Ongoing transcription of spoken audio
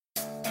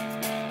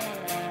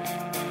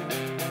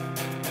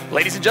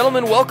Ladies and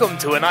gentlemen, welcome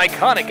to an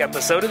iconic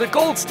episode of The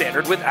Gold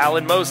Standard with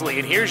Alan Mosley.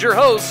 And here's your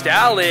host,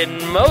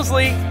 Alan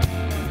Mosley.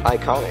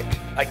 Iconic.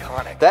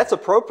 Iconic. That's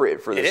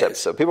appropriate for this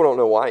episode. People don't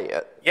know why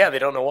yet. Yeah, they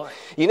don't know why.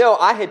 You know,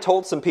 I had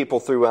told some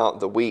people throughout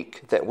the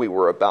week that we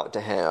were about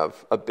to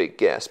have a big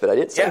guest, but I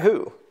didn't say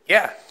who.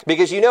 Yeah.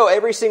 Because, you know,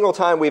 every single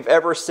time we've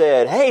ever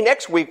said, hey,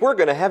 next week we're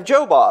going to have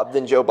Joe Bob,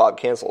 then Joe Bob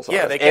cancels on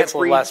us. Yeah, they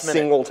cancel last minute.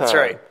 Every single time. That's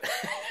right.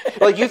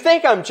 Like, you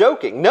think I'm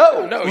joking.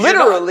 No,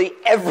 literally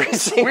every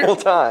single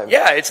time.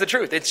 Yeah, it's the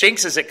truth. It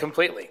jinxes it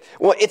completely.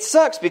 Well, it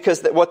sucks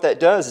because what that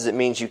does is it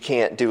means you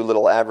can't do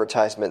little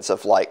advertisements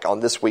of like,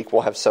 on this week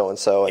we'll have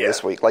so-and-so, and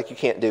this week. Like, you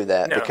can't do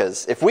that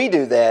because if we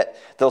do that,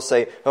 they'll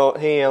say, oh,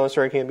 hey, Alan,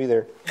 sorry, I can't be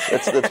there.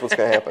 That's what's going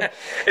to happen.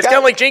 It's kind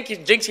of like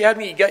Jinx, you got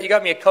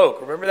me a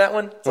Coke. Remember that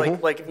one?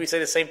 It's like if we say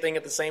the same thing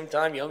at the same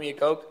time, you owe me a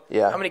Coke?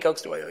 Yeah. How many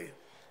Cokes do I owe you?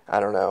 I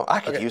don't know.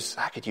 I could use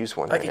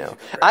one right now.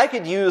 I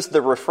could use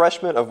the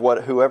refreshment of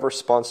whoever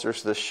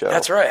sponsors this show.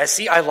 That's right.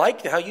 I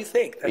like how you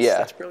think.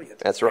 That's brilliant.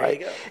 That's right.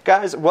 There you go.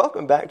 Guys,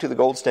 welcome back to The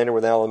Gold Standard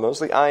with Alan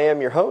Mosley. I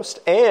am your host,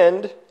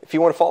 and if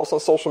you want to follow us on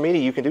social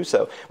media, you can do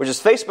so, which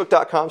is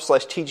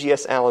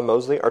facebook.com/TGS Alan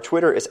Mosley. Our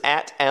Twitter is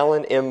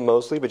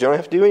 @AlanMMosley, but you don't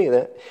have to do any of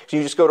that. So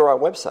you just go to our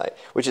website,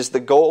 which is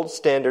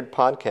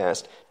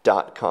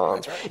thegoldstandardpodcast.com.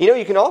 That's right. You know,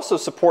 you can also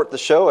support the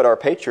show at our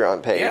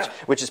Patreon page,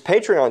 which is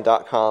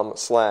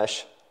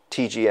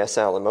patreon.com/TGS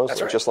Alan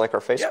Mosley, just like our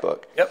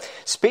Facebook. Yep.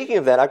 Speaking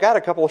of that, I've got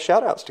a couple of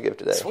shout-outs to give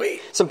today.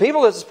 Sweet. Some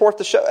people that support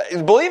the show.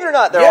 Believe it or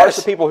not, there are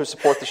some people who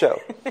support the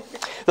show.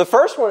 The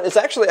first one is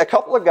actually a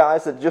couple of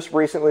guys that just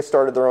recently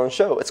started their own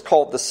show. It's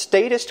called The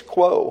Statist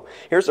Quo.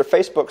 Here's their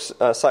Facebook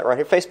site right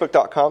here,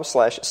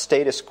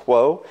 facebook.com/Statist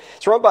Quo.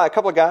 It's run by a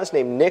couple of guys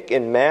named Nick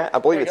and Matt. I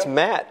believe it's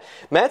Matt.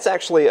 Matt's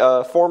actually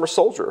a former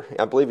soldier.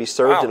 I believe he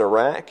served in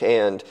Iraq,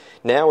 and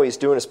now he's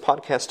doing his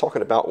podcast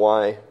talking about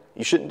why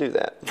you shouldn't do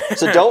that.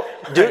 So don't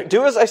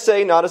do as I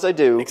say, not as I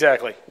do.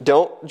 Exactly.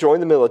 Don't join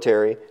the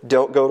military.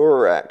 Don't go to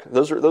Iraq.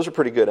 Those are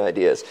pretty good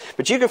ideas.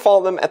 But you can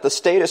follow them at The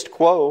Statist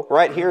Quo.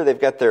 Right here, they've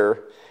got their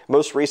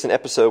most recent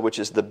episode, which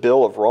is The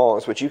Bill of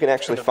Wrongs, which you can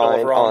actually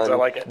find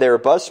on their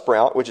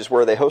Buzzsprout, which is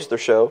where they host their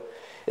show.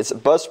 It's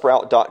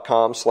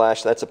buzzsprout.com/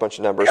 that's a bunch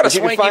of numbers. You got a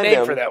swanky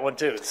name for that one,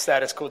 too. The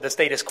Status Quo. The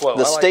Statist Quo.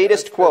 The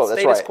Statist Quo,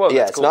 that's right.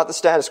 Yeah, it's not The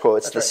Status Quo.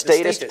 It's The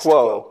Statist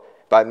Quo.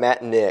 By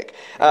Matt and Nick.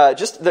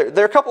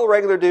 They're a couple of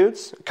regular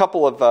dudes, a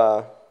couple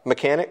of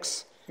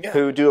mechanics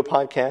who do a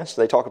podcast.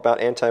 They talk about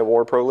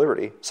anti-war,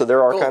 pro-liberty. So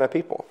they're our kind of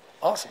people.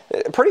 Awesome.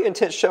 Pretty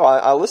intense show.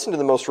 I listened to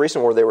the most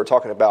recent where they were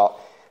talking about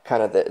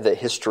kind of the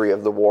history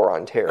of the war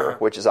on terror,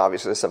 which is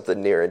obviously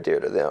something near and dear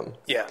to them.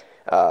 Yeah.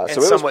 So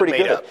it was pretty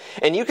good.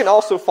 And you can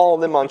also follow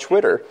them on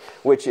Twitter,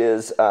 which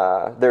is,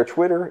 their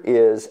Twitter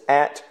is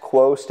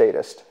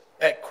 @QuoStatist.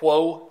 At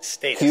Quo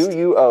Statist.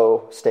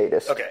 QUO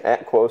Statist. Okay.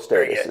 @Quo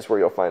Statist is where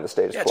you'll find the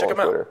Statist Quo on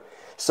Twitter. Out.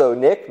 So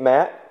Nick,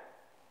 Matt,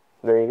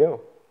 there you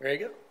go. There you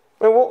go.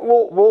 And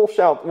we'll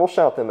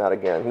shout them out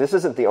again. This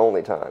isn't the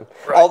only time.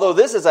 Right. Although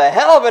this is a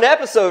hell of an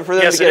episode for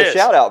them to get a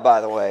shout out,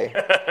 by the way.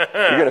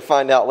 You're going to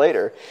find out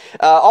later.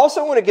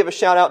 Also want to give a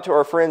shout out to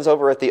our friends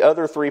over at The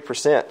Other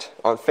 3%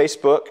 on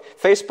Facebook.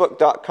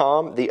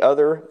 Facebook.com, The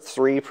Other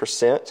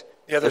 3%.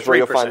 That's where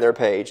you'll find their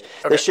page.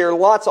 Okay. They share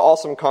lots of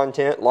awesome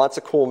content, lots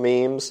of cool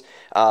memes,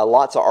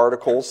 lots of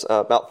articles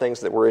about things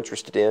that we're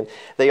interested in.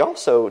 They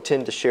also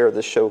tend to share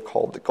this show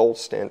called The Gold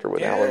Standard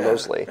with Alan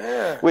Mosley,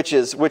 which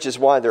is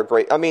why they're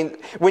great. I mean,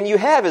 when you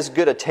have as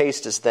good a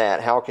taste as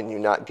that, how can you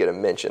not get a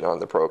mention on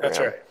the program? That's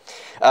right.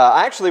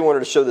 I actually wanted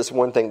to show this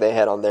one thing they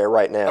had on there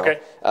right now. Okay.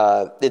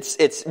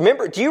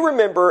 Do you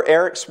remember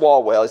Eric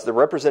Swalwell? He's the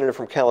representative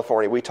from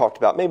California we talked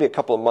about maybe a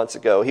couple of months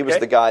ago. He was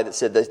the guy that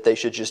said that they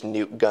should just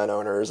nuke gun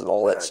owners and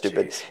all that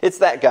stupid. Geez. It's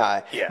that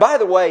guy. Yeah. By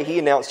the way, he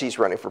announced he's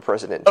running for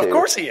president too. Of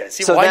course he is.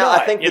 So now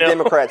I think the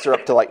Democrats are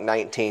up to like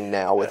 19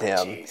 now with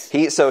him.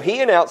 So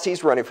he announced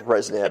he's running for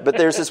president. But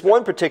there's this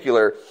one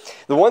particular,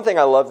 the one thing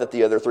I love that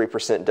The Other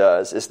 3%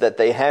 does is that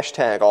they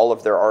hashtag all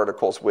of their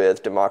articles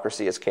with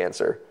democracy is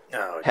cancer.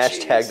 Oh,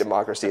 hashtag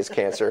democracy is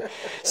cancer.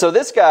 So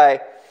this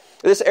guy,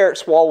 this Eric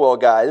Swalwell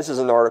guy, this is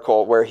an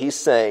article where he's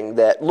saying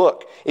that,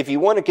 look, if you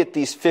want to get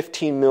these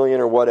 15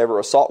 million or whatever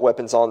assault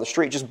weapons on the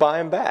street, just buy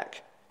them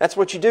back. That's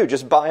what you do.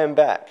 Just buy them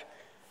back.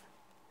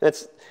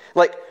 That's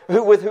like,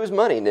 with whose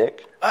money,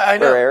 Nick? I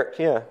know. Or Eric,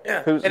 yeah.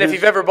 And if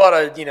you've ever bought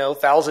a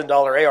 $1,000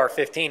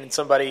 AR-15 and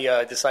somebody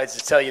decides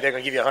to tell you they're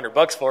going to give you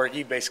 $100 for it,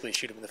 you basically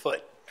shoot them in the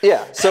foot.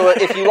 Yeah, so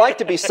if you like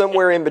to be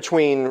somewhere in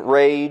between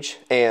rage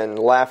and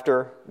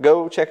laughter,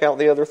 go check out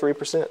The Other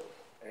 3%.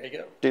 There you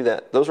go. Do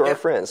that. Those are our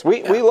friends.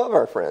 We love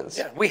our friends.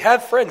 Yeah, we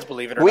have friends,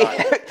 believe it or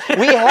not.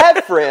 We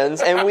have friends,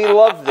 and we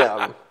love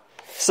them.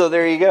 So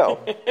there you go.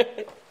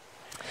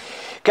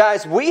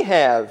 Guys, we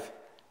have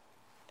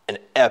an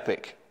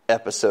epic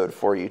episode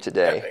for you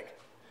today. Epic.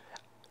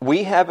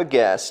 We have a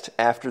guest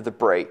after the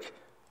break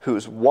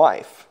whose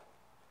wife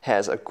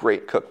has a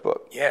great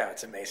cookbook. Yeah,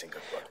 it's an amazing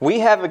cookbook.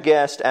 We have a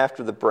guest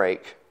after the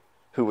break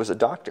who was a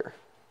doctor.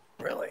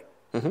 Really?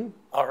 Mm-hmm.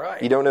 All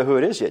right. You don't know who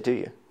it is yet, do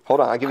you? Hold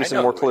on, I'll give you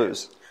some more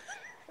clues.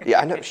 Yeah,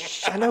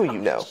 I know you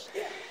know.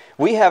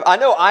 I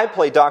know I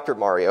play Dr.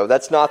 Mario.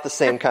 That's not the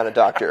same kind of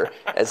doctor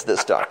as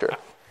this doctor.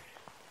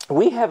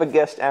 We have a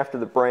guest after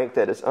the break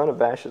that is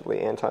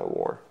unabashedly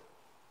anti-war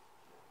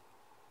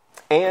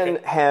and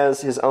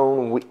has his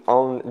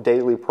own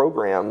daily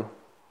program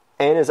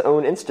and his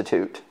own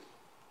institute.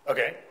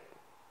 Okay.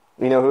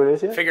 You know who it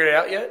is yet? Figured it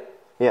out yet?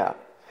 Yeah.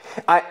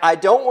 I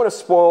don't want to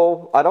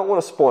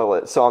spoil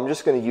it, so I'm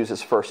just going to use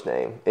his first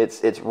name.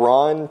 It's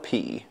Ron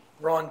P.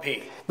 Ron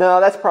P. No,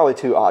 that's probably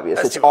too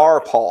obvious. It's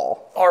R.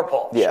 Paul. R.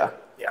 Paul. Yeah. Sure.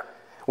 Yeah.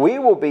 We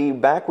will be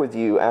back with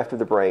you after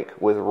the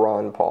break with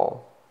Ron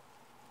Paul.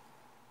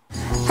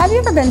 Have you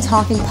ever been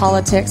talking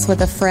politics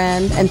with a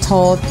friend and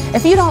told,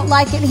 if you don't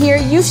like it here,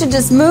 you should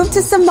just move to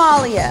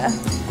Somalia?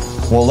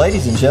 Well,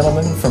 ladies and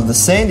gentlemen, from the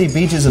sandy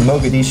beaches of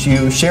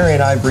Mogadishu, Sherry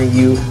and I bring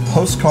you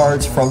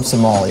Postcards from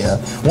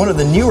Somalia, one of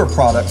the newer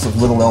products of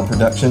Little L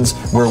Productions,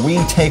 where we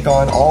take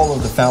on all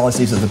of the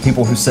fallacies of the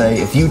people who say,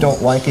 if you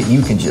don't like it,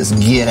 you can just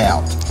get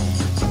out.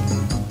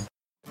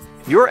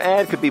 Your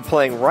ad could be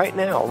playing right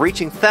now,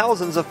 reaching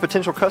thousands of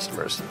potential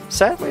customers.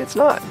 Sadly, it's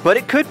not, but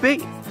it could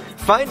be.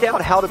 Find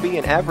out how to be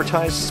an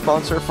advertised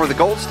sponsor for The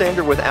Gold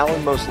Standard with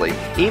Alan Mosley.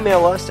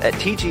 Email us at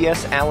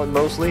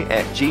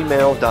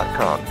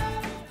tgsalanmosley@gmail.com.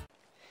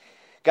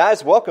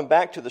 Guys, welcome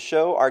back to the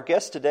show. Our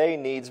guest today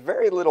needs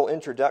very little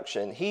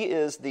introduction. He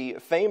is the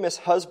famous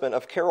husband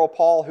of Carol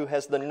Paul, who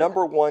has the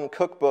 #1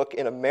 cookbook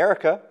in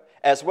America,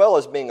 as well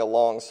as being a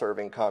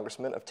long-serving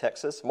congressman of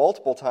Texas,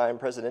 multiple-time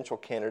presidential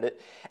candidate,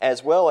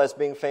 as well as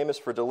being famous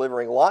for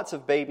delivering lots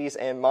of babies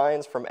and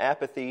minds from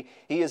apathy.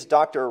 He is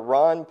Dr.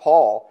 Ron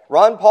Paul.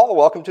 Ron Paul,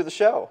 welcome to the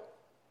show.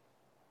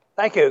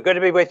 Thank you. Good to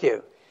be with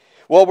you.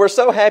 Well, we're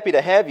so happy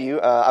to have you.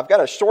 I've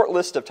got a short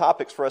list of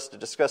topics for us to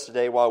discuss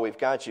today while we've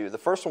got you. The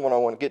first one I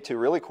want to get to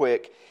really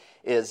quick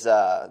is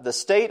the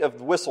state of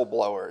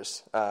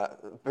whistleblowers,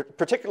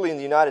 particularly in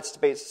the United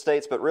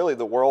States, but really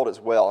the world as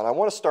well. And I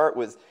want to start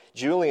with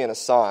Julian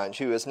Assange,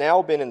 who has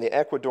now been in the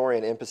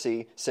Ecuadorian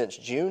embassy since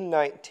June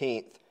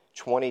 19th,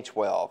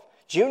 2012.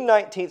 June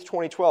 19th,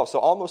 2012, so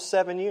almost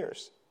 7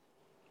 years.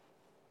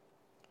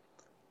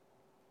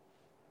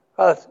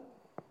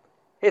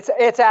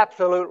 It's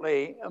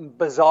absolutely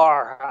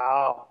bizarre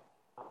how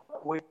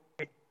we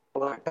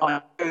are telling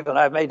the truth, and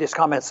I've made this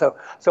comment so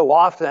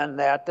often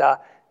that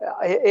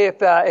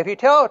if you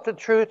tell the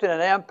truth in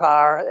an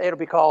empire, it'll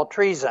be called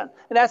treason,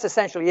 and that's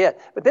essentially it.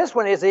 But this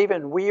one is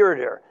even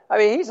weirder. I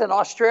mean, he's an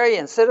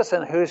Australian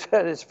citizen who's,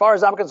 as far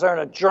as I'm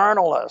concerned, a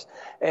journalist,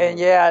 and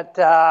yet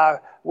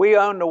we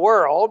own the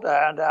world,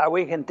 and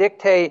we can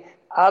dictate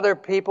other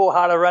people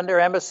how to run their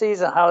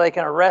embassies and how they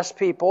can arrest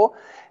people.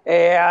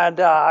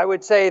 And I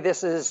would say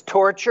this is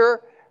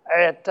torture.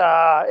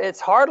 It's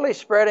hardly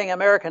spreading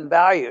American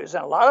values.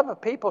 And a lot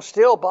of people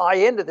still buy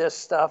into this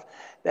stuff,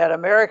 that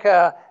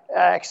America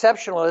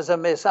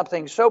exceptionalism is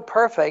something so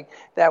perfect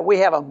that we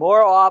have a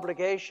moral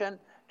obligation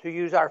to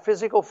use our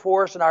physical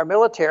force and our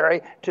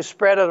military to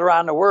spread it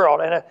around the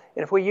world. And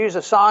if we use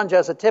Assange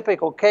as a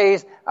typical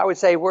case, I would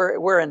say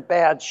we're in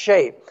bad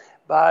shape.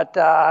 But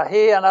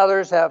he and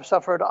others have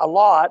suffered a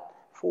lot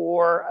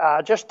for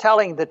just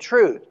telling the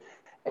truth.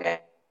 And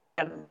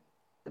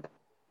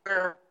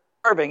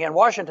in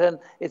Washington,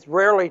 it's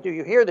rarely do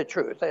you hear the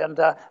truth. And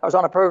I was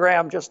on a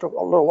program just a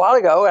little while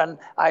ago, and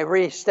I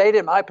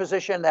restated my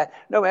position that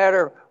no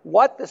matter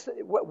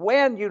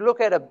when you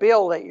look at a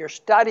bill that you're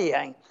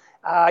studying,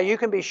 you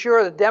can be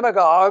sure the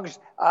demagogues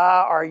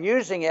are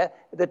using it.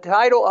 The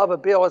title of a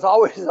bill is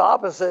always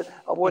opposite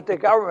of what the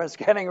government's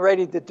getting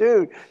ready to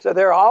do. So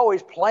they're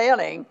always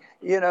planning,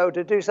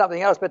 to do something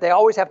else, but they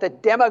always have to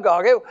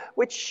demagogue it,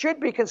 which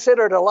should be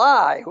considered a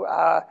lie.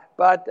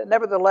 But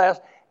nevertheless,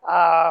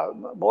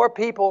 more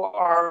people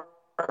are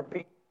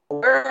being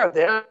aware of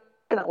this.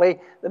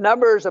 Definitely, the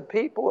numbers of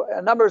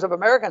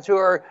Americans who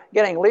are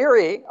getting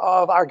leery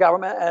of our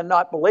government and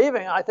not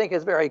believing, I think,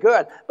 is very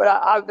good.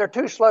 But they're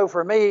too slow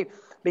for me,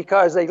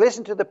 because they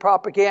listen to the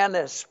propaganda,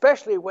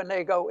 especially when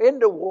they go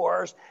into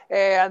wars,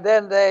 and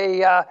then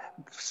they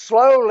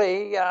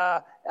slowly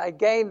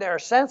gain their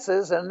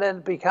senses and then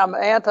become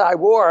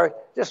anti-war.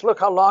 Just look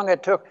how long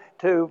it took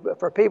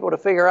for people to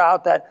figure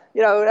out that,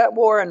 that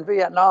war in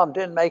Vietnam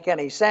didn't make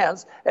any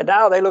sense. And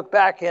now they look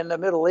back in the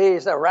Middle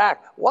East,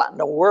 Iraq, what in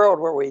the world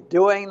were we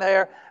doing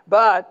there?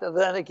 But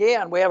then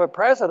again, we have a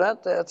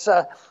president that's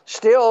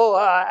still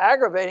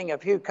aggravating a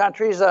few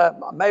countries,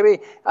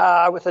 maybe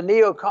with the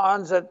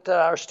neocons that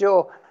are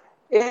still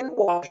in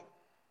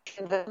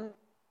Washington.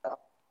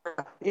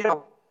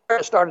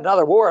 Start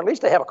another war. At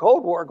least they have a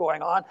Cold War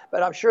going on,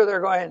 but I'm sure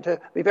they're going to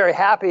be very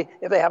happy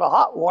if they have a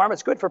hot war.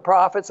 It's good for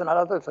profits and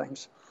other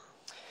things.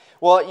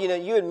 Well,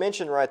 you had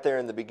mentioned right there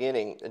in the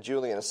beginning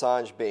Julian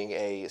Assange being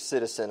a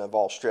citizen of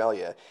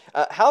Australia.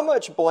 How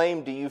much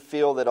blame do you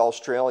feel that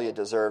Australia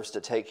deserves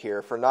to take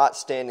here for not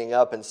standing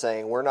up and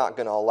saying, we're not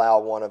going to allow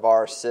one of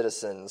our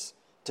citizens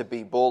to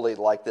be bullied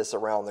like this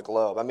around the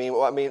globe? I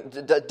mean,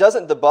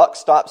 doesn't the buck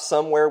stop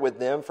somewhere with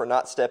them for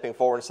not stepping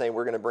forward and saying,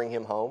 we're going to bring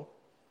him home?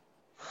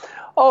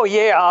 Oh,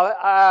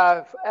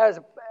 yeah.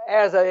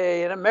 As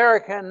an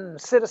American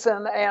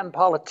citizen and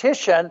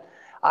politician,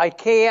 I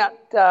can't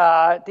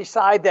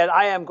decide that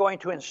I am going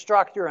to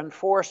instruct or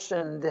enforce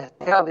and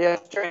tell the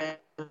Australians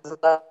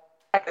a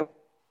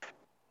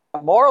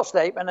moral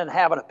statement and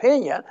have an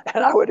opinion,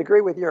 and I would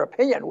agree with your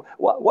opinion.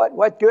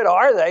 What good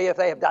are they if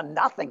they have done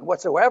nothing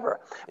whatsoever?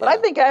 But I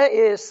think that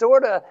is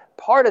sort of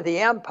part of the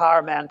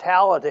empire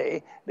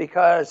mentality,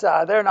 because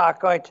they're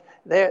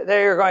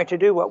going to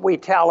do what we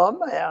tell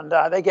them, and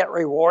they get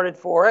rewarded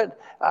for it.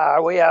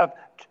 We have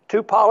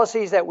two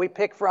policies that we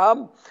pick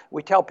from.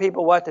 We tell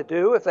people what to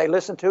do. If they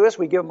listen to us,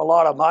 we give them a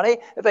lot of money.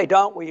 If they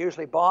don't, we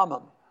usually bomb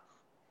them.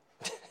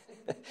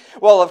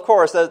 Well, of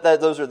course,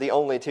 those are the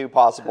only two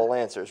possible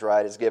answers,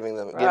 right? Is giving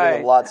them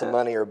lots of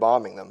money or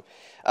bombing them.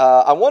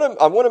 I want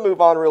to move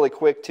on really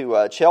quick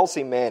to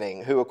Chelsea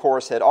Manning, who, of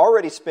course, had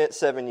already spent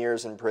 7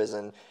 years in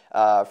prison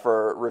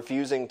for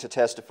refusing to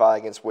testify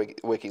against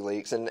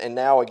WikiLeaks, and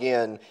now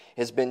again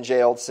has been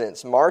jailed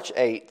since March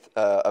 8th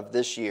of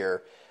this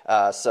year.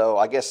 So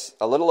I guess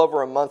a little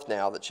over a month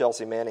now that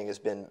Chelsea Manning has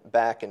been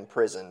back in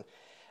prison.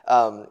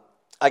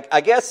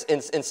 I guess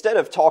instead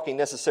of talking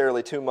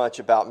necessarily too much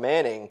about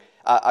Manning,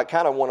 I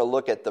kind of want to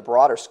look at the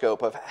broader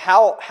scope of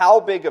how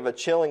big of a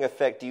chilling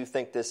effect do you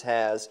think this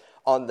has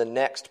on the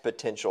next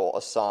potential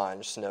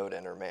Assange,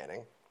 Snowden, or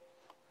Manning?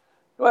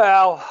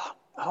 Well,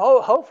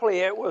 hopefully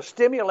it will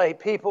stimulate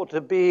people to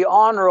be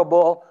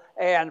honorable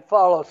and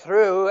follow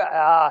through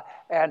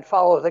and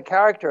follow the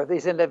character of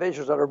these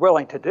individuals that are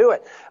willing to do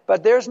it.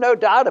 But there's no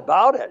doubt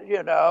about it.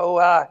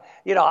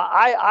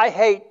 I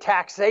hate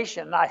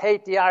taxation. I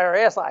hate the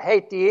IRS. I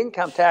hate the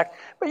income tax.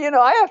 But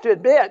I have to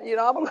admit,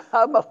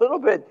 I'm a little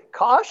bit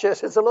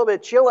cautious. It's a little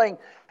bit chilling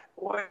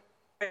when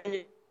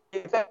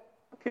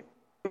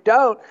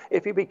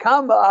if you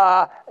become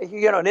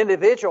an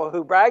individual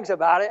who brags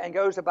about it and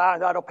goes about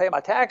and I don't pay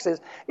my taxes,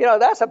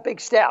 that's a big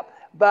step.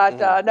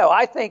 But no,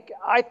 I think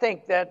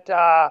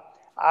that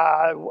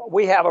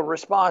we have a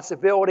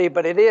responsibility,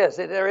 but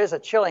there is a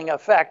chilling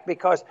effect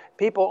because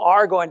people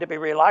are going to be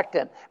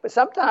reluctant. But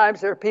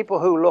sometimes there are people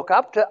who look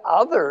up to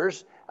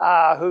others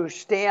who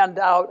stand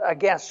out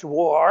against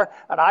war.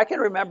 And I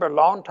can remember a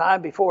long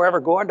time before ever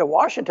going to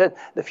Washington,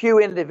 the few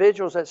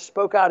individuals that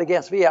spoke out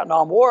against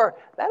Vietnam War,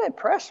 that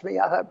impressed me.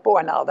 I thought,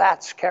 boy, now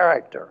that's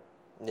character.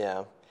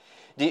 Yeah.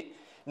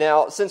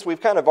 Now, since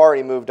we've kind of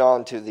already moved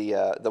on to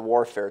the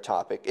warfare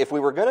topic, if we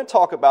were going to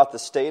talk about the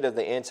state of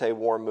the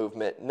anti-war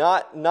movement,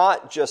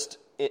 not just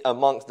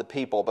amongst the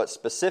people, but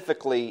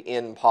specifically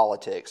in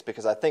politics,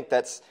 because I think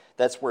that's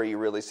where you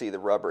really see the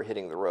rubber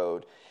hitting the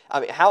road. I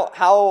mean,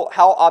 how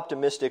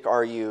optimistic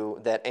are you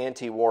that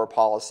anti-war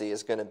policy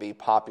is going to be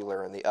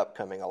popular in the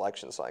upcoming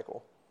election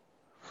cycle?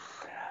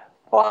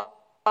 Well,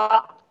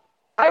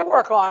 I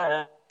work on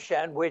it,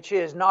 which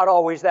is not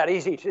always that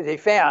easy to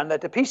defend,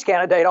 that the peace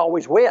candidate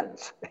always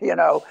wins,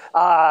 and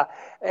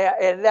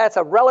that's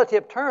a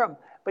relative term.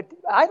 But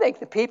I think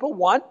the people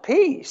want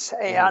peace,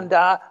 and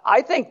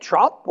I think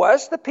Trump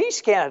was the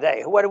peace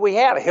candidate. What do we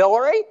have?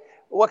 Hillary?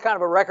 What kind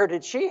of a record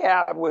did she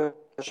have with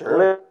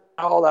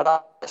all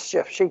that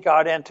stuff she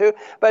got into?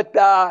 But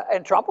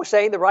and Trump was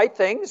saying the right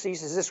things. He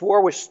says this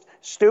war was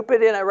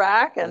stupid in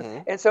Iraq,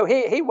 and so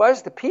he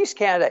was the peace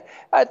candidate.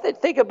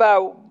 Think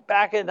about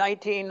back in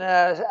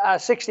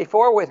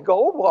 1964 with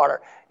Goldwater.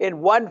 In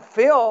one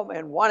film,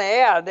 in one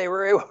ad, they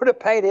were able to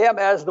paint him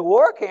as the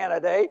war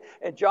candidate,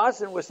 and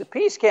Johnson was the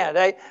peace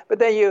candidate. But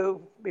then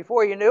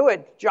before you knew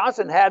it,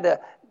 Johnson had to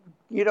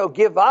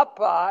give up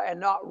and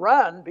not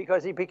run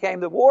because he became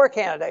the war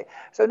candidate.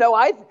 So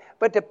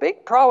but the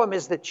big problem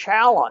is the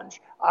challenge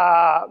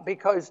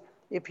because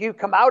if you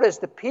come out as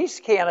the peace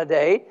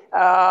candidate,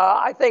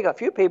 I think a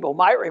few people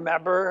might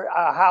remember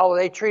how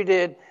they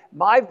treated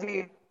my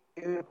view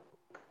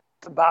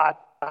about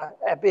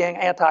being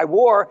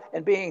anti-war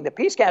and being the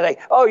peace candidate.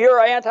 Oh, you're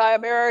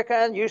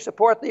anti-American, you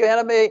support the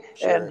enemy,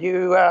 and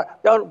you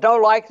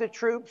don't like the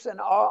troops and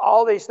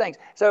all these things.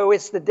 So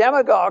it's the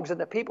demagogues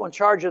and the people in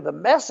charge of the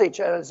message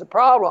that is the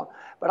problem.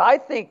 But I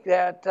think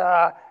that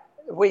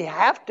we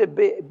have to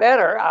be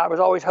better. I was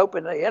always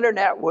hoping the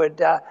internet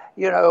would,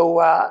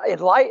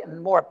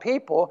 enlighten more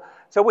people.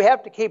 So we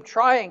have to keep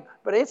trying,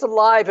 but it's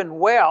alive and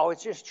well.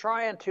 It's just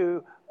trying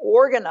to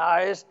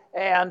organize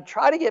and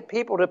try to get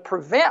people to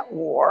prevent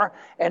war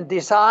and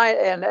design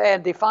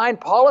and define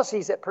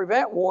policies that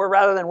prevent war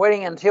rather than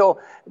waiting until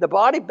the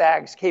body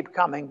bags keep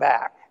coming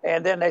back.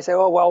 And then they say,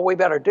 oh, well, we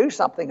better do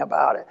something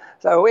about it.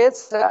 So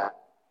it's a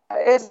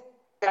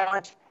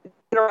challenge.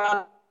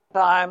 Around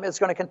time, it's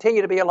going to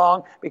continue to be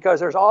along because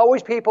there's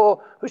always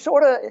people who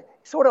sort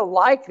of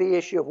like the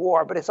issue of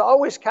war, but it's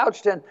always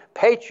couched in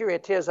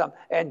patriotism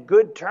and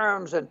good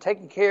terms and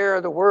taking care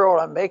of the world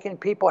and making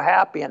people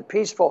happy and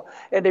peaceful.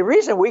 And the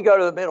reason we go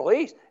to the Middle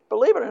East,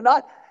 believe it or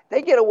not,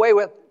 they get away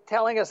with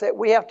telling us that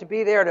we have to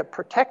be there to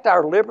protect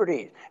our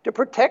liberties, to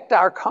protect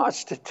our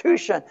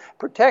Constitution,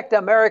 protect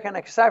American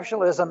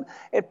exceptionalism.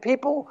 And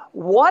people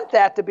want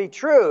that to be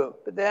true,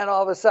 but then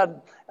all of a sudden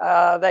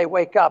they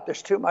wake up.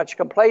 There's too much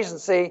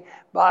complacency.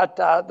 But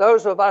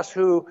those of us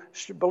who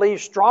believe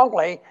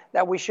strongly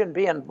that we shouldn't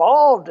be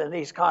involved in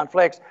these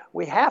conflicts,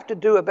 we have to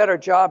do a better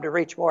job to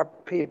reach more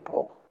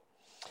people.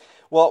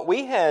 Well,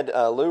 we had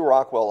Lou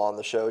Rockwell on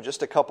the show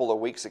just a couple of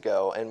weeks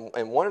ago,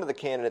 and one of the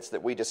candidates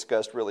that we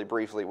discussed really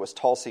briefly was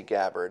Tulsi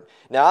Gabbard.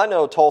 Now, I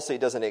know Tulsi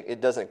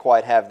doesn't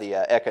quite have the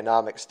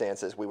economic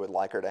stances we would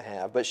like her to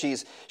have, but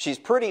she's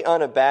pretty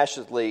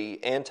unabashedly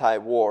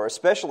anti-war,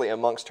 especially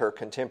amongst her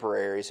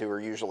contemporaries who are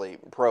usually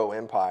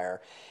pro-empire.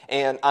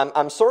 And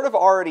I'm sort of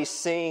already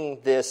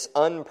seeing this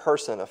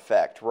unperson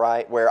effect,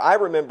 right, where I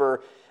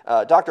remember...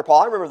 Dr.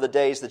 Paul, I remember the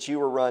days that you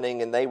were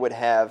running and they would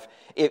have,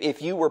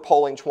 if you were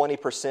polling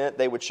 20%,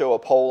 they would show a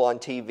poll on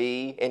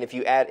TV, and if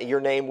you add,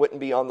 your name wouldn't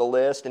be on the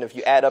list, and if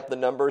you add up the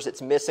numbers,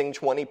 it's missing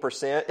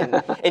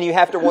 20%, and you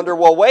have to wonder,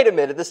 well, wait a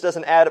minute, this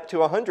doesn't add up to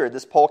 100,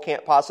 this poll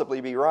can't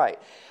possibly be right.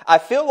 I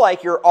feel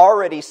like you're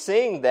already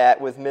seeing that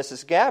with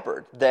Mrs.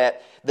 Gabbard,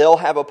 that they'll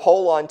have a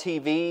poll on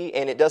TV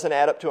and it doesn't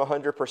add up to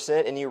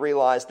 100%, and you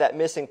realize that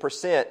missing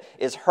percent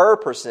is her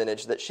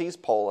percentage that she's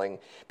polling,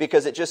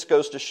 because it just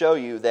goes to show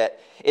you that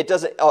it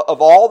doesn't,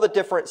 of all the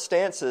different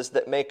stances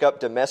that make up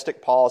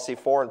domestic policy,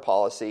 foreign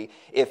policy,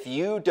 if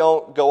you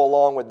don't go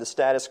along with the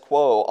status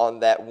quo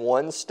on that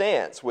one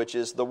stance, which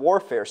is the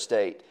warfare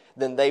state,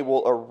 then they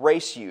will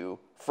erase you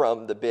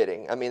from the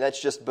bidding. I mean, that's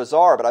just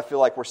bizarre, but I feel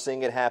like we're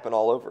seeing it happen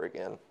all over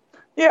again.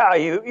 Yeah,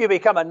 you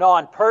become a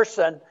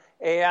non-person,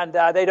 and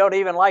they don't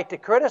even like to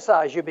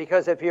criticize you,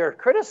 because if you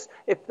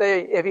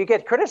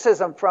get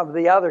criticism from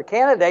the other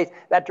candidates,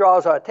 that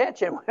draws our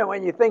attention.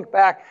 When you think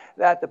back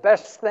that the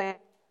best thing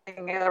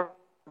in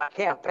my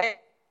campaign,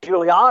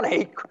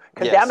 Giuliani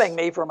condemning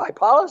me for my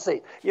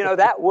policy,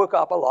 that woke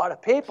up a lot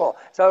of people.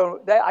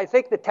 So I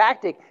think the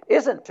tactic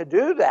isn't to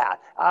do that.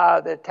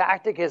 The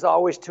tactic is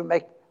always to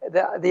make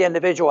the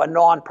individual a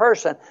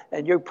non-person,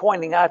 and you're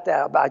pointing out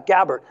that about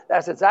Gabbard.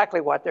 That's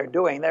exactly what they're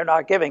doing. They're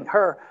not giving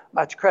her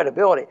much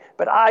credibility.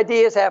 But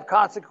ideas have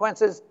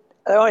consequences.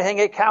 The only thing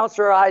that counts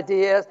are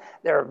ideas.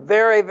 They're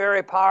very,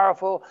 very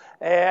powerful,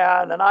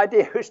 and an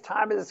idea whose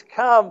time has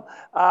come,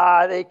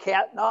 they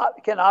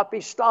cannot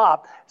be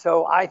stopped.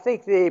 So I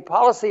think the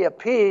policy of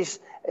peace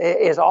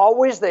is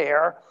always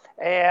there,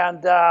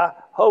 and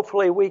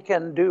hopefully we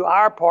can do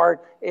our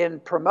part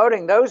in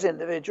promoting those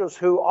individuals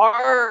who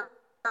are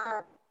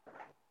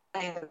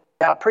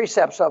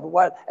precepts of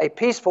what a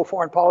peaceful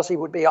foreign policy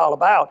would be all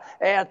about.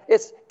 And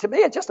to me,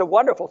 it's just a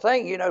wonderful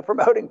thing,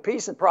 promoting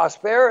peace and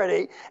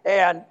prosperity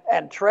and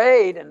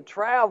trade and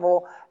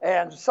travel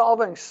and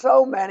solving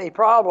so many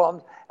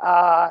problems.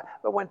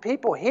 But when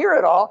people hear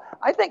it all,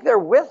 I think they're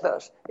with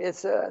us.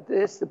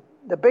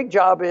 The big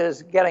job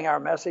is getting our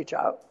message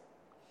out.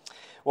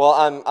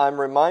 Well,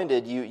 I'm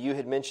reminded, you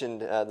had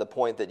mentioned the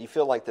point that you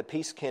feel like the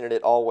peace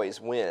candidate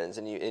always wins,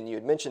 and you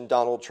had mentioned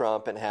Donald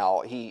Trump and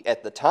how he,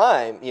 at the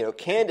time,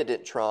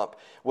 candidate Trump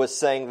was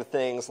saying the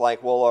things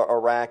like, well,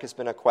 Iraq has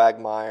been a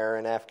quagmire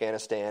and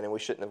Afghanistan, and we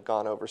shouldn't have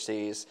gone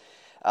overseas.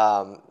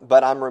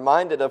 But I'm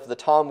reminded of the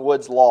Tom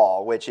Woods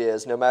law, which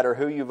is no matter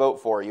who you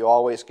vote for, you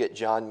always get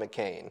John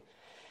McCain.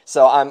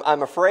 So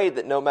I'm afraid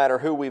that no matter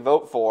who we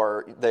vote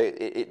for,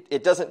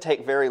 it doesn't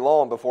take very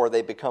long before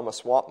they become a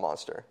swamp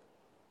monster.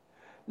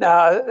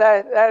 No,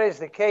 that is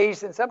the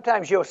case, and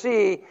sometimes you'll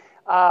see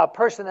a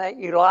person that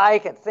you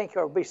like and think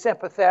will be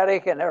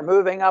sympathetic, and they're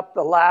moving up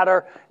the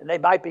ladder, and they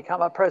might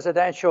become a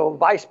presidential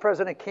vice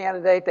president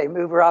candidate. They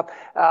move her up,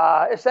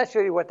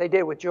 essentially what they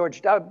did with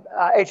George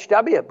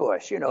H.W.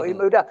 Bush. He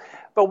moved up.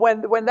 But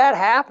when that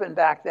happened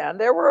back then,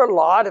 there were a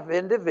lot of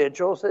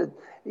individuals that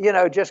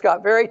just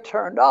got very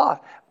turned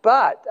off.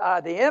 But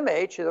the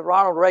image, the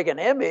Ronald Reagan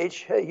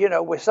image,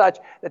 was such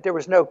that there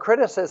was no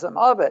criticism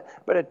of it.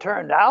 But it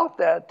turned out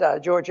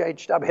that George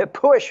H.W.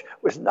 Bush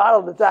was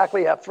not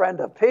exactly a friend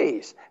of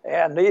peace,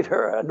 and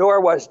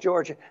nor was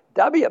George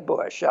W.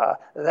 Bush.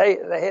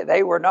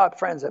 They were not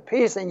friends of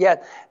peace, and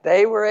yet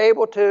they were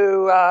able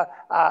to,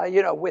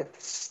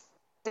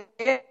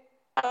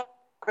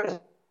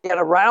 get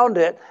around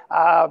it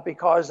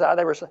because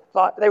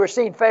they were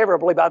seen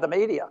favorably by the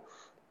media.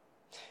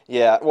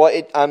 Yeah, well,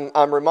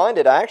 I'm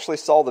reminded, I actually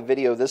saw the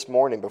video this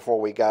morning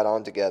before we got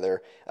on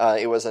together.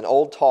 It was an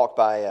old talk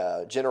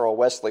by General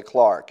Wesley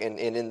Clark, and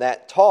in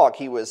that talk,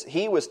 he was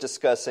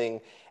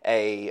discussing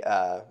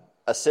a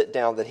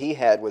sit-down that he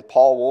had with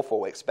Paul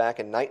Wolfowitz back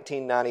in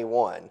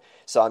 1991.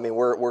 So, I mean,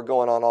 we're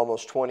going on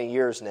almost 20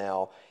 years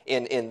now.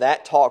 In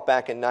that talk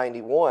back in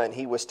 91,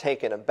 he was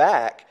taken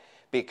aback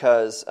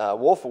because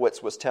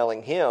Wolfowitz was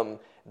telling him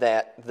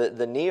that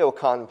the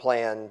neocon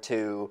plan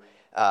to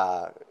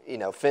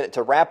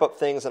wrap up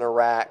things in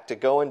Iraq, to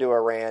go into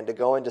Iran, to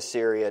go into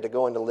Syria, to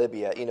go into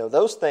Libya,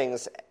 those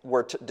things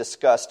were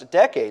discussed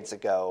decades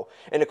ago.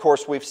 And of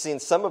course, we've seen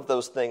some of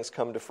those things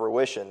come to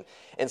fruition.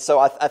 And so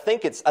I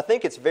think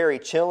it's very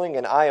chilling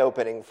and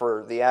eye-opening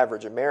for the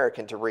average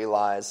American to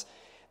realize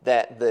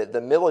that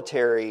the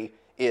military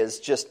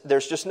is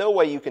there's just no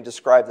way you can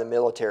describe the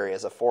military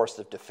as a force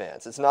of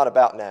defense. It's not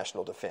about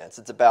national defense.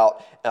 It's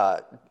about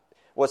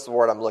what's the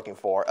word I'm looking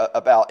for?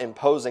 About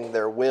imposing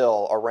their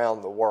will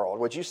around the world.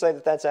 Would you say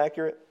that that's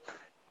accurate?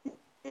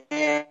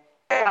 Yeah,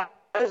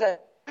 there's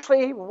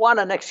actually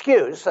an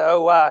excuse.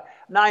 So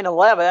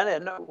 9/11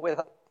 and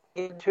with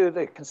into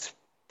the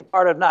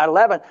part of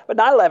 9/11. But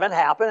 9/11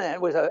 happened,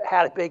 and it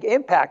had a big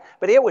impact.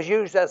 But it was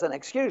used as an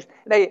excuse.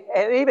 And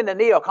even the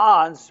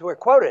neocons were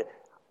quoted.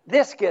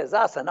 This gives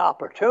us an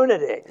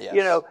opportunity,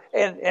 yes.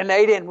 and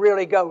they didn't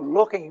really go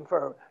looking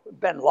for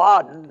bin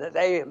Laden.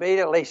 They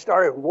immediately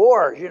started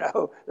wars,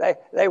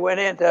 They went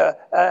into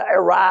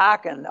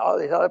Iraq and all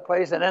these other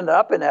places and ended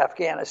up in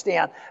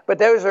Afghanistan. But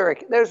those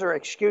are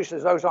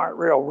excuses. Those aren't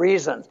real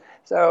reasons.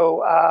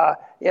 So,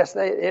 yes,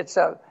 it's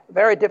a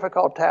very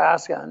difficult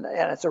task, and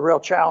it's a real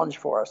challenge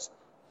for us.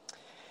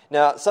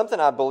 Now, something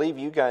I believe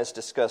you guys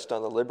discussed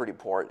on the Liberty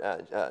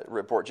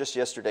report just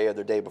yesterday or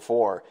the day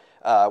before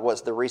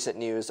was the recent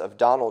news of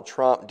Donald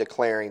Trump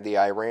declaring the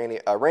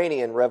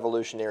Iranian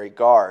Revolutionary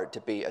Guard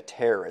to be a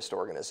terrorist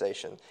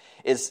organization.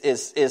 Is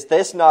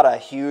this not a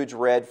huge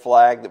red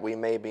flag that we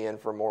may be in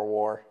for more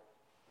war?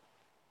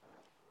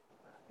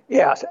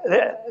 Yes,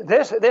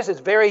 this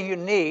is very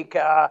unique.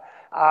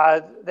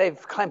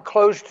 They've come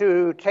close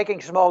to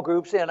taking small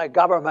groups in a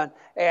government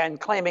and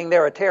claiming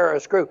they're a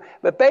terrorist group.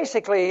 But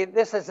basically,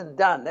 this isn't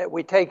done. That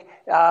we take,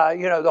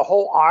 the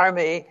whole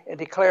army and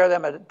declare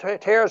them a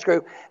terrorist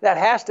group. That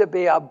has to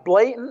be a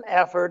blatant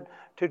effort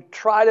to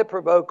try to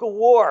provoke a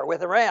war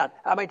with Iran.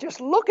 I mean, just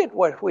look at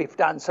what we've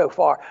done so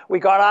far. We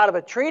got out of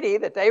a treaty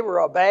that they were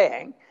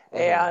obeying,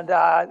 and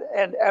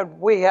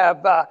we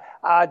have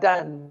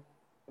done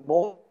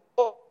more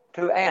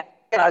to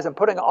analyze and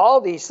putting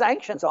all these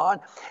sanctions on.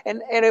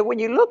 And when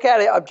you look at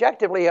it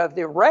objectively of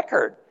the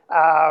record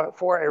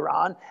for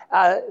Iran,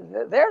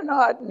 they're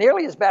not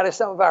nearly as bad as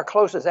some of our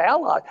closest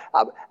allies.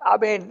 I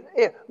mean,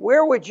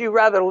 where would you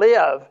rather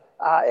live?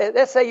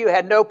 Let's say you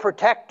had no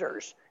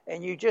protectors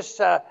and you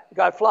just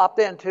got flopped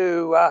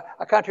into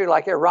a country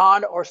like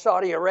Iran or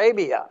Saudi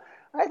Arabia.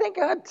 I think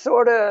I'd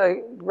sort of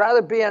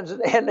rather be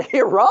in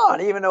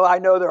Iran, even though I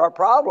know there are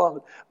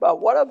problems. But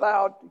what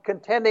about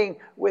contending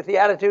with the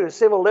attitude of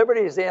civil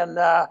liberties in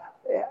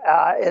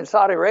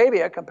Saudi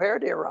Arabia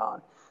compared to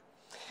Iran?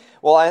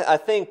 Well, I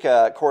think,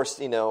 of course,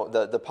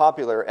 the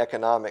popular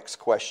economics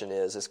question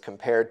is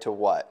compared to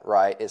what,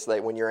 right? It's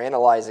like when you're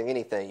analyzing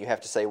anything, you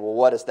have to say, well,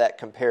 what is that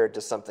compared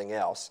to something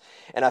else?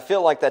 And I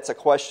feel like that's a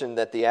question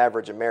that the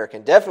average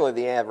American, definitely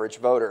the average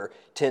voter,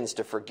 tends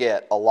to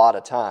forget a lot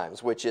of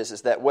times, which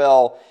is that,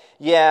 well,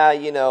 yeah,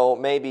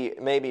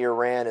 maybe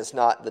Iran is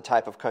not the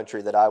type of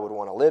country that I would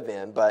want to live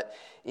in, but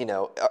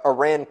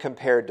Iran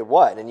compared to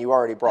what? And you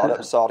already brought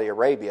up Saudi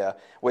Arabia,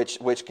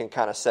 which can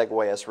kind of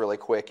segue us really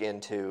quick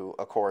into,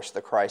 of course,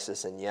 the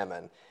crisis in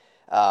Yemen.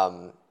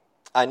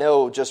 I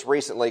know just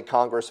recently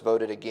Congress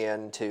voted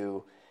again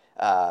to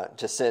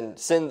send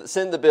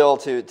the bill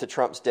to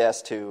Trump's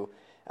desk to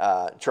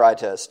try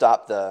to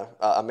stop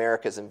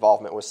America's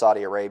involvement with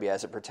Saudi Arabia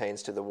as it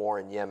pertains to the war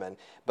in Yemen.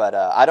 But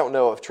I don't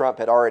know if Trump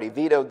had already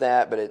vetoed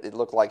that, but it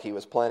looked like he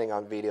was planning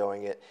on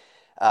vetoing it.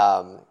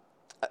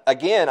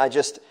 Again,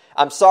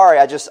 I'm sorry,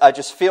 I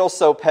just feel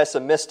so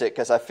pessimistic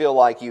because I feel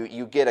like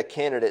you get a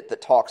candidate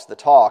that talks the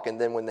talk, and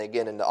then when they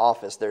get into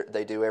office,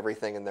 they do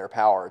everything in their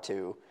power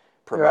to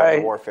promote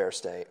a warfare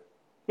state.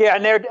 Yeah,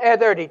 and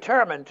they're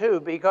determined too,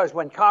 because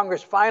when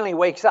Congress finally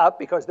wakes up,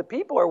 because the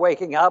people are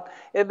waking up,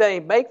 if they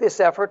make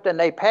this effort, then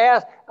they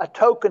pass a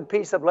token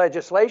piece of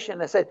legislation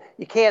that said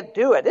you can't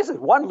do it. This is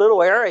one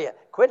little area.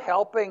 Quit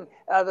helping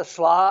the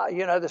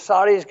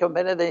Saudis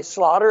committed the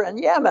slaughter in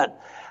Yemen.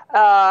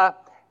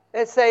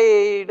 Let's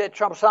say that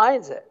Trump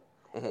signs it.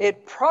 Mm-hmm.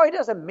 It probably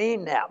doesn't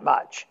mean that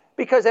much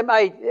because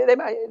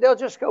they'll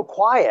just go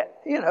quiet.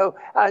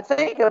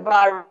 Think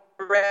about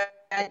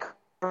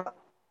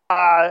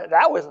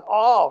that was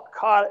all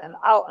caught and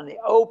out in the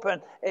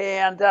open,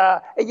 and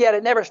yet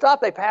it never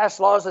stopped. They passed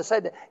laws that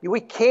said that we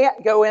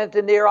can't go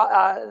into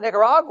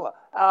Nicaragua,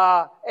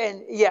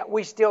 and yet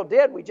we still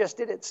did. We just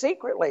did it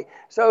secretly.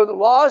 So the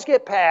laws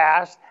get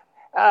passed.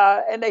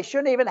 And they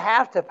shouldn't even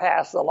have to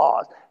pass the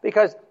laws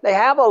because they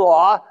have a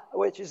law,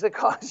 which is the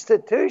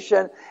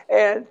Constitution,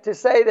 and to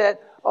say that,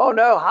 oh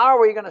no, how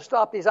are we going to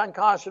stop these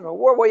unconscionable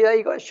wars? Well,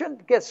 they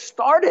shouldn't get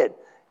started.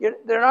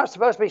 They're not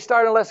supposed to be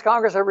started unless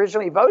Congress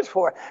originally votes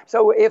for it.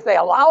 So if they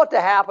allow it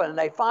to happen and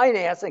they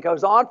finance and it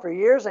goes on for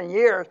years and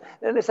years,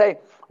 then they say,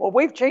 well,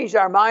 we've changed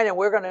our mind and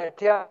we're going to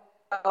tell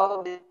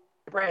the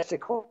branch to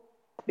quit.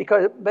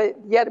 But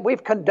yet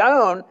we've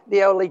condoned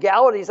the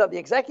illegalities of the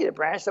executive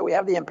branch, so we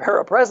have the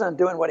imperial president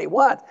doing what he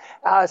wants.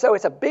 So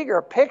it's a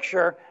bigger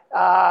picture,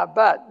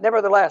 but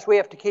nevertheless, we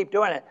have to keep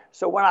doing it.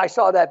 So when I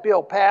saw that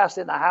bill passed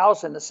in the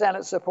House and the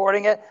Senate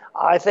supporting it,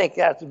 I think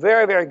that's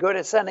very, very good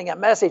at sending a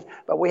message.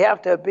 But we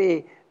have to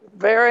be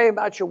very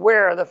much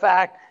aware of the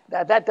fact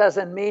that that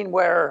doesn't mean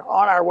we're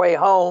on our way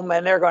home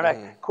and they're going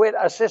to quit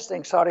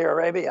assisting Saudi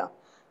Arabia.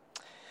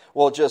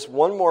 Well, just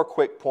one more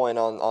quick point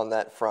on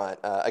that front.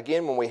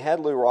 Again, when we had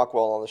Lew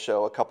Rockwell on the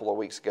show a couple of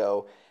weeks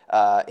ago,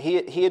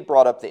 he had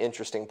brought up the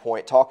interesting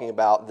point talking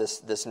about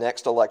this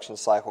next election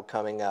cycle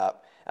coming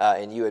up,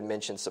 and you had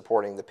mentioned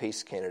supporting the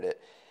peace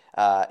candidate.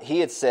 He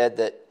had said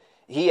that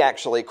he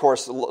actually, of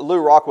course, Lew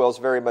Rockwell is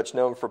very much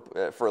known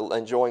for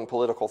enjoying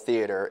political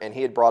theater, and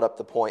he had brought up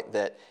the point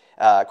that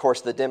Of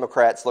course, the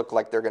Democrats look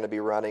like they're going to be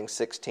running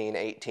 16,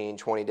 18,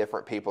 20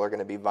 different people are going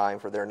to be vying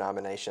for their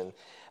nomination.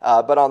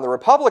 But on the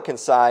Republican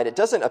side, it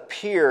doesn't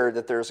appear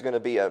that there's going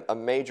to be a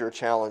major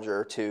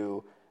challenger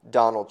to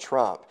Donald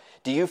Trump.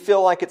 Do you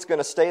feel like it's going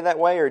to stay that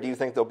way, or do you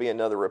think there'll be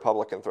another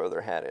Republican throw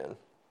their hat in?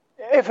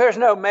 If there's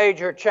no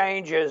major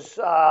changes,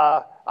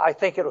 I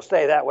think it'll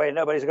stay that way.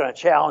 Nobody's going to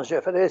challenge it.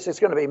 If it is, it's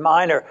going to be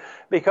minor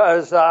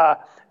because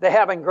they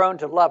haven't grown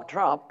to love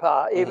Trump.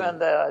 Even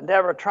the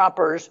never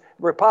Trumpers,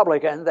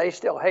 Republican, they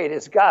still hate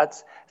his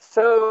guts.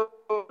 So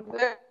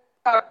they're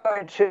not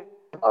going to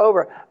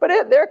over.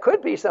 But there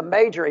could be some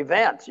major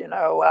events. It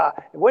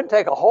wouldn't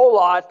take a whole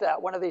lot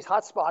that one of these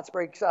hot spots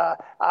breaks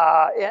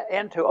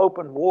into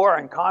open war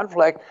and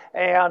conflict.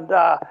 And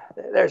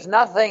there's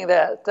nothing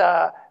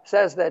that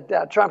says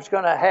that Trump's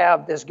going to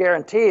have this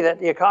guarantee that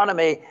the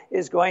economy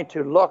is going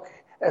to look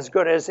as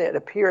good as it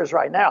appears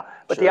right now.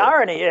 But the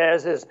irony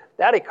is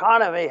that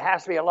economy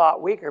has to be a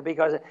lot weaker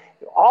because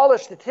all the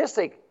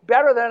statistics,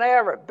 better than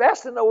ever,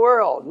 best in the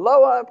world,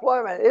 low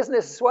unemployment, isn't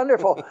this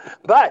wonderful?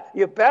 But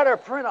you better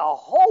print a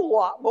whole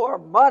lot more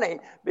money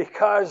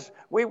because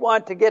we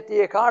want to get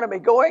the economy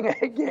going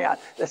again.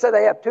 They said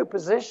they have two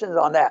positions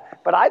on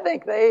that. But I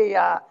think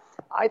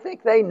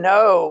they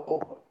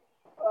know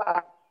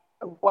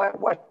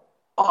what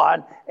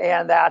on,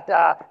 and that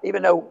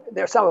even though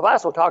there's some of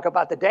us will talk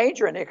about the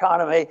danger in the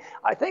economy,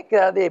 I think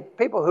the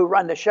people who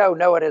run the show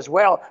know it as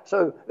well,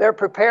 so they're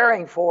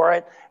preparing for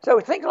it. So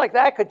things like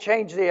that could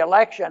change the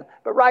election,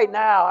 but right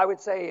now I would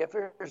say if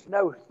there's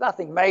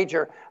nothing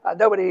major,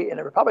 nobody in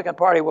the Republican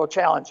Party will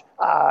challenge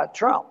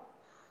Trump.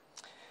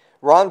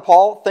 Ron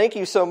Paul, thank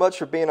you so much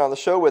for being on the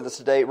show with us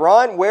today.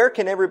 Ron, where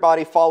can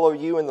everybody follow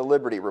you in the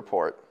Liberty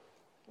Report?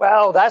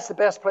 Well, that's the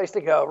best place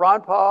to go.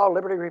 Ron Paul,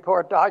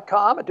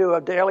 LibertyReport.com. I do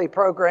a daily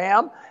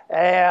program,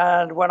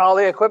 and when all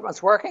the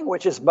equipment's working,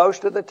 which is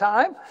most of the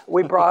time,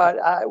 we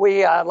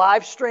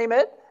live stream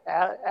it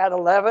at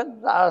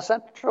 11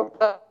 Central.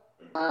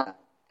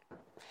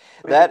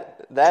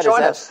 That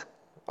Join is us.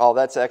 Oh,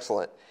 that's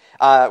excellent.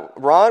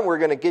 Ron, we're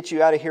going to get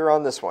you out of here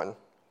on this one.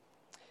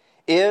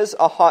 Is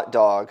a hot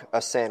dog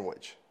a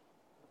sandwich?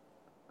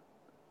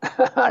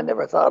 I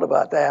never thought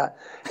about that.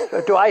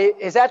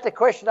 Is that the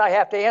question I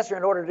have to answer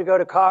in order to go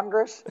to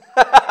Congress?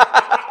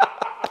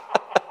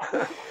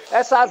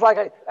 That sounds like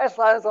a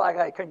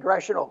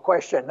congressional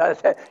question.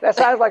 That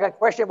sounds like a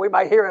question we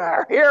might hear in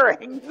our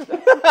hearings.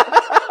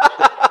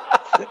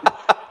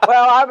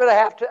 Well, I'm going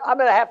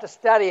to have to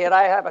study it.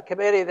 I have a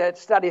committee that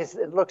studies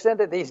and looks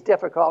into these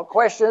difficult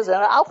questions, and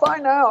I'll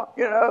find out,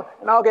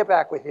 and I'll get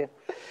back with you.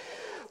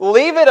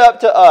 Leave it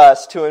up to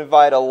us to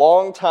invite a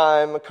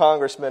longtime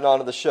congressman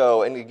onto the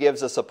show, and he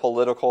gives us a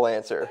political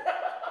answer.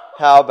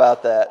 How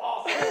about that?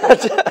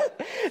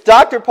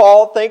 Dr.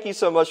 Paul, thank you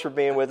so much for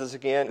being with us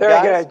again.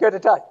 Very good. Good to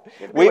talk.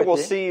 We will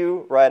see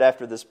you right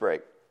after this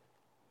break.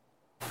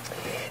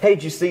 Hey,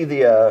 did you see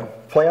the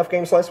playoff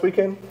games last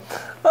weekend?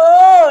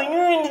 Oh,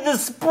 you're into the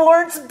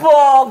sports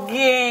ball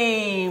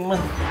game.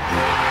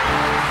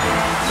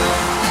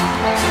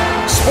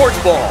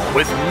 Sports Ball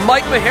with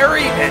Mike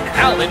Maharrey and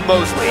Alan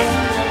Mosley.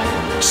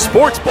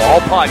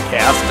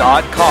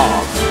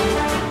 SportsBallPodcast.com.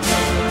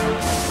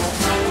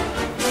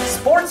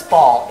 Sports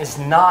ball is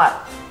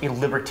not a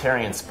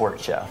libertarian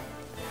sports show.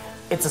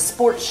 It's a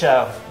sports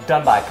show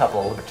done by a couple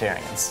of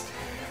libertarians.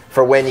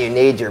 For when you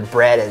need your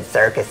bread and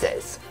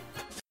circuses.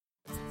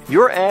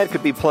 Your ad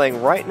could be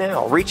playing right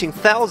now, reaching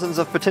thousands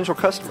of potential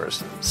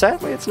customers.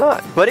 Sadly, it's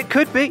not, but it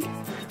could be.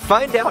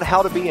 Find out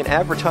how to be an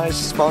advertised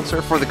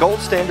sponsor for The Gold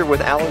Standard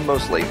with Alan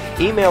Mosley.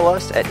 Email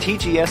us at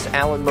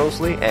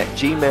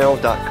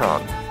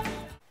tgsalanmosley@gmail.com.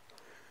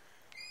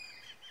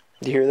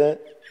 Do you hear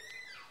that?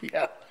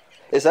 Yeah.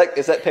 Is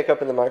that pick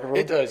up in the microphone?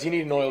 It does. You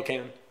need an oil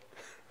can.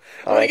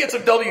 I'm going to get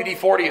some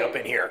WD-40 up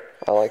in here.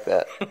 I like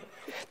that.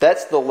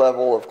 That's the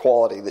level of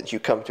quality that you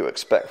come to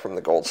expect from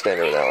The Gold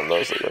Standard with Alan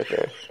Mosley right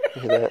there.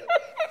 You hear that?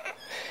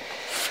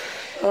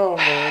 Oh,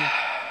 man.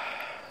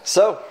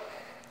 So,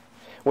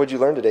 what'd you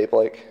learn today,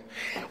 Blake?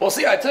 Well,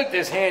 see, I took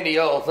this handy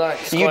old thing.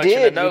 You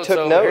did. Of notes You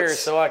took over notes here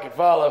so I could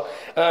follow.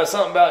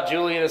 Something about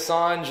Julian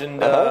Assange and,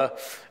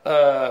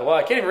 well,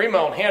 I can't even read my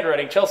own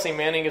handwriting. Chelsea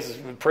Manning is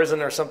in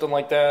prison or something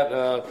like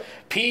that.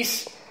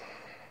 Peace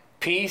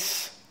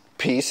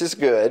is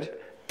good.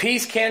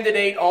 Peace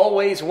candidate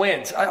always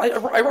wins. I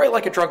write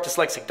like a drug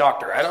dyslexic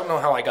doctor. I don't know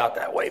how I got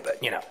that way,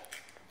 but, Yeah,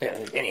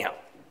 anyhow.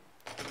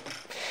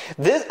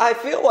 I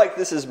feel like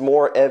this is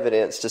more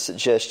evidence to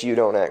suggest you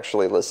don't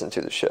actually listen to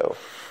the show.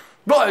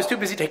 Well, I was too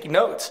busy taking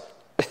notes.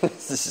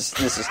 This is.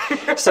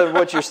 So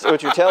what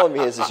you're telling me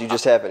is you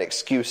just have an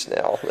excuse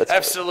now.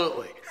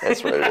 Absolutely.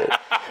 That's what it is.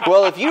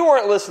 Well, if you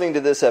weren't listening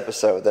to this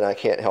episode, then I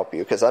can't help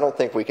you because I don't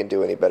think we can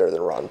do any better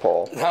than Ron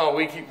Paul. No,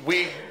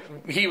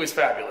 he was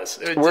fabulous.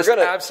 It was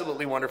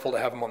absolutely wonderful to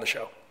have him on the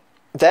show.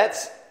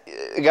 Guys,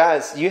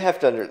 you have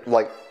to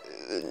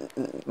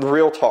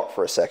real talk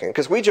for a second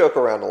because we joke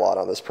around a lot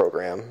on this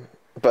program,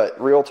 but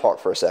real talk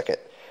for a second.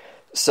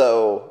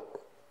 So,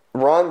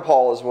 Ron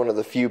Paul is one of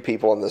the few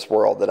people in this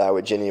world that I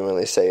would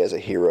genuinely say is a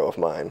hero of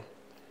mine.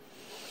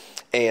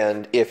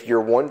 And if you're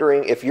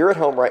wondering, if you're at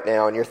home right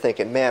now and you're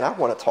thinking, man, I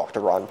want to talk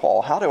to Ron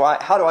Paul. How do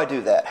I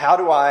do that? How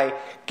do I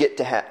get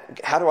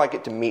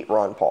to meet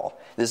Ron Paul?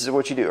 This is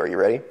what you do. Are you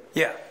ready?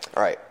 Yeah.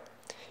 All right.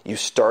 You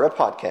start a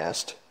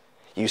podcast.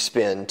 You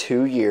spend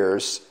 2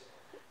 years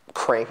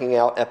cranking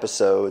out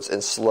episodes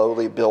and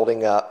slowly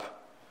building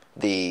up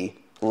the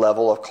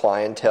level of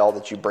clientele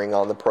that you bring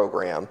on the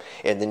program,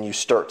 and then you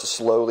start to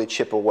slowly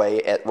chip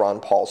away at Ron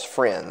Paul's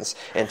friends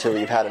until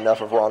you've had enough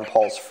of Ron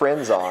Paul's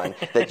friends on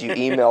that you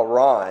email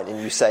Ron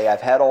and you say,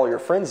 I've had all your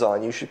friends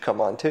on, you should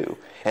come on too.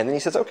 And then he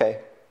says, okay.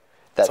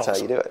 That's awesome.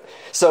 How you do it.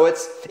 So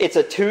it's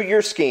a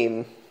 2-year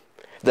scheme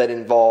that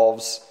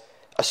involves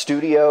a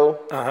studio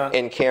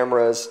and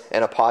cameras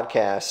and a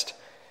podcast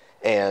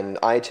and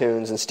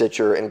iTunes and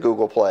Stitcher and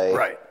Google Play.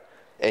 Right.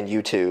 And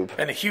YouTube.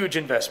 And a huge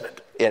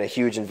investment.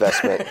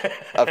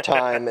 Of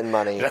time and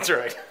money. That's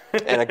right.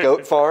 And a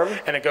goat farm.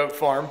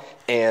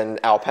 And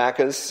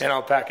alpacas.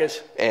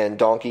 And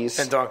donkeys.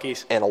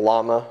 And a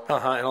llama.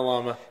 And a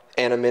llama.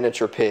 And a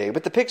miniature pig.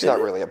 But the pig's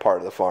not really a part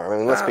of the farm. I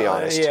mean, let's be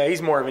honest. Yeah,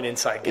 he's more of an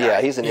inside guy. Yeah,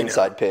 he's an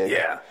inside pig.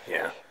 Yeah.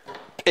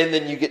 And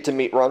then you get to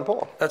meet Ron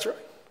Paul. That's right.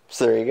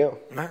 So there you go.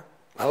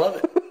 I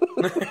love it.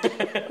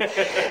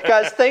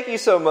 Guys, thank you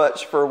so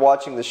much for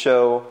watching the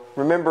show.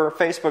 Remember,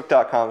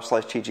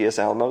 Facebook.com/TGS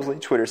Alan Mosley.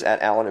 Twitter's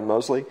 @Alan and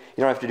Mosley. You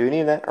don't have to do any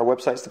of that. Our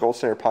website's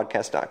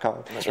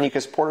thegoldstandarpodcast.com. And you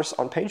can support us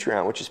on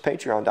Patreon, which is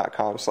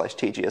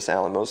patreon.com/TGS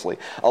Alan Mosley,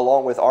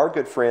 along with our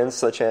good friends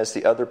such as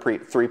the other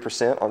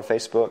 3% on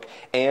Facebook.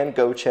 And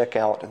go check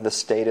out The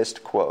Status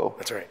Quo.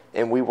 That's right.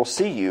 And we will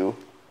see you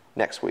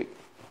next week.